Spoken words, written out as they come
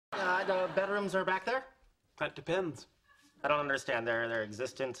the bedrooms are back there? That depends. I don't understand. Their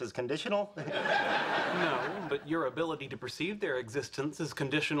existence is conditional? No, but your ability to perceive their existence is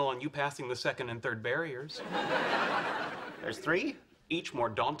conditional on you passing the second and third barriers. There's 3? Each more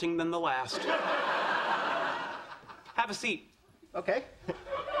daunting than the last. Have a seat. Okay.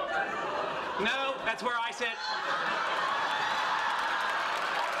 No, that's where I sit.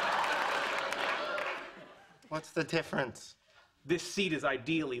 What's the difference? This seat is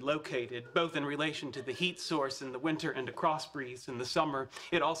ideally located, both in relation to the heat source in the winter and a cross breeze in the summer.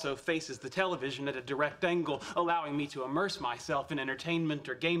 It also faces the television at a direct angle, allowing me to immerse myself in entertainment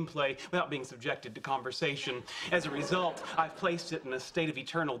or gameplay without being subjected to conversation. As a result, I've placed it in a state of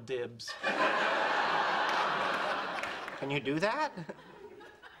eternal dibs. Can you do that?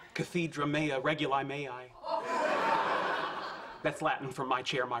 Cathedra mea reguli mei. That's Latin for my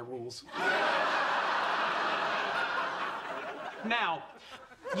chair, my rules. Now,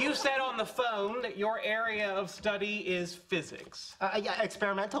 you said on the phone that your area of study is physics. Yeah,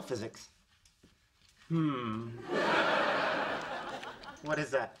 experimental physics. What is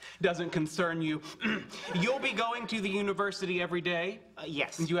that? Doesn't concern you. You'll be going to the university every day?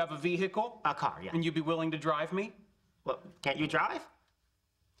 Yes. And you have a vehicle? A car, yeah. And you'd be willing to drive me? Well, can't you drive?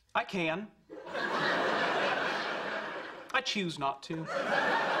 I can. I choose not to.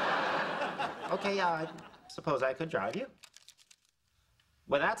 Okay, I suppose I could drive you.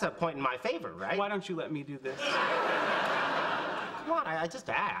 Well, that's a point in my favor, right? Why don't you let me do this? Come on, I just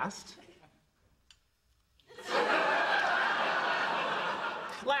asked.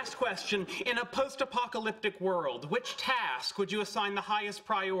 Last question. In a post-apocalyptic world, which task would you assign the highest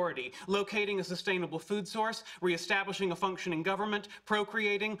priority? Locating a sustainable food source, reestablishing a functioning government,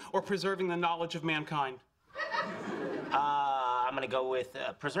 procreating, or preserving the knowledge of mankind? I'm gonna go with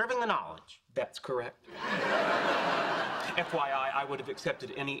preserving the knowledge. That's correct. FYI, I would have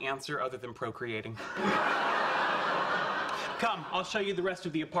accepted any answer other than procreating. Come, I'll show you the rest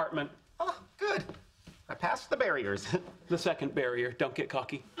of the apartment. Oh, good. I passed the barriers. The second barrier, don't get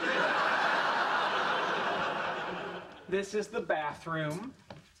cocky. This is the bathroom.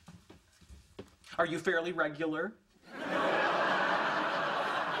 Are you fairly regular?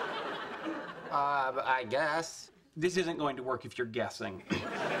 I guess. This isn't going to work if you're guessing.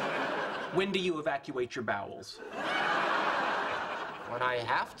 When do you evacuate your bowels? When I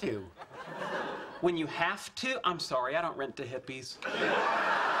have to. When you have to? I'm sorry, I don't rent to hippies.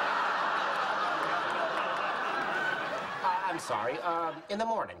 I'm sorry, in the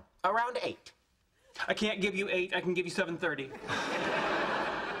morning, around 8. I can't give you 8, I can give you 7:30.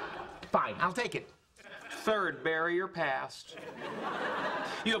 Fine, I'll take it. Third barrier passed.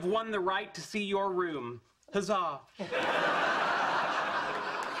 You have won the right to see your room. Huzzah.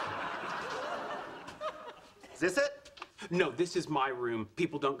 Is this it? No, this is my room.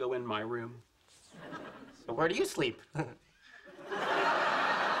 People don't go in my room. So where do you sleep? I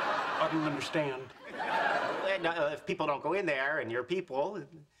don't understand. No, if people don't go in there and you're people,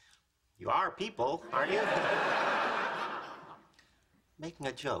 you are people, aren't you? Making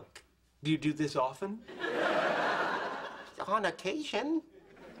a joke. Do you do this often? On occasion.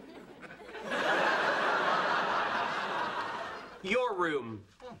 Your room.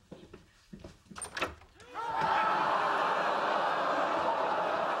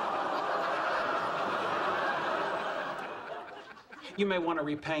 You may want to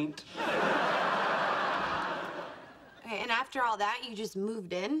repaint. Okay, and after all that, you just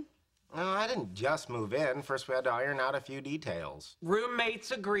moved in? No, I didn't just move in. First, we had to iron out a few details.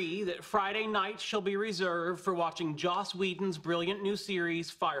 Roommates agree that Friday nights shall be reserved for watching Joss Whedon's brilliant new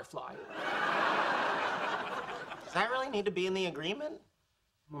series, Firefly. Does that really need to be in the agreement?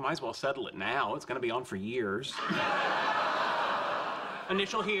 We might as well settle it now. It's going to be on for years.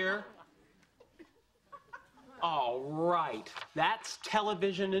 Initial here. All right. That's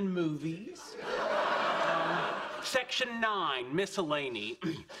television and movies. Section 9, miscellany.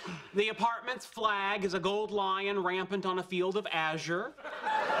 The apartment's flag is a gold lion rampant on a field of azure.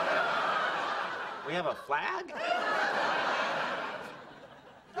 We have a flag?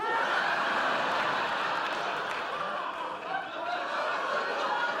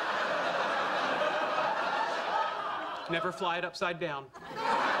 Never fly it upside down.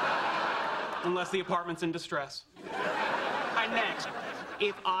 Unless the apartment's in distress. And next,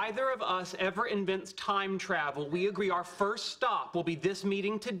 if either of us ever invents time travel, we agree our first stop will be this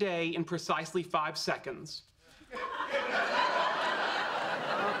meeting today in precisely 5 seconds.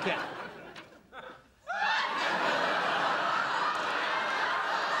 Okay.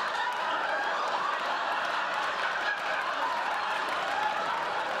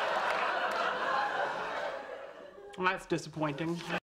 Well, that's disappointing.